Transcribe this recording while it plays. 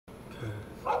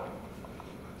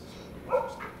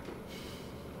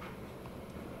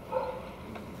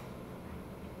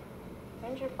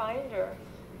When did you find her?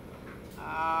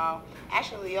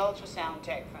 Actually, the ultrasound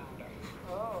tech found her.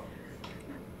 Oh.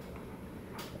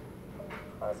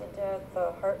 Cause of death,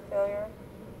 heart failure.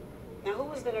 Now, who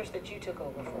was the nurse that you took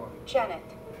over for? Janet.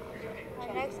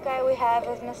 The next guy we have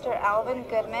is Mr. Alvin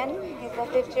Goodman. He's a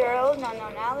 50-year-old, no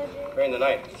known allergy. During the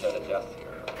night, sudden death.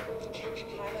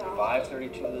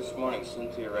 5:32 this morning,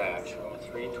 Cynthia Ranch, room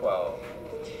 312.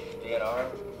 DNR,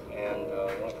 and the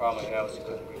only problem we have is we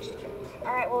couldn't reach the gym.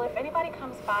 All right, well, if anybody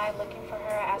comes by looking for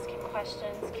her, asking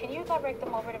questions, can you direct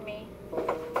them over to me? I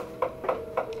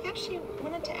actually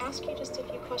wanted to ask you just a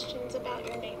few questions about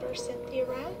your neighbor, Cynthia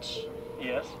Ratch.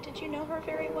 Yes. Did you know her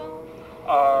very well?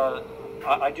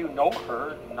 I do know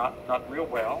her, not real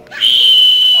well. I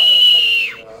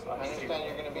understand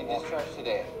you're going to be discharged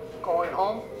today. Going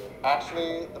home?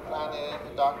 Actually, the plan is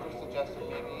the doctor suggested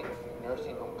maybe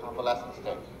nursing home, convalescent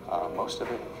stay. Most of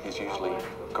it is usually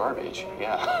garbage,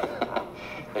 yeah.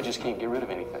 They just can't get rid of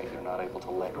anything. They're not able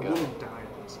to let go.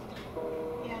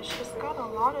 Yeah, she's got a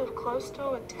lot of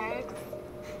close-toe attacks.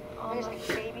 There's like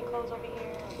baby clothes over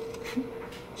here.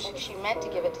 Like she meant to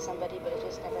give it to somebody, but it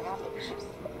just never happened.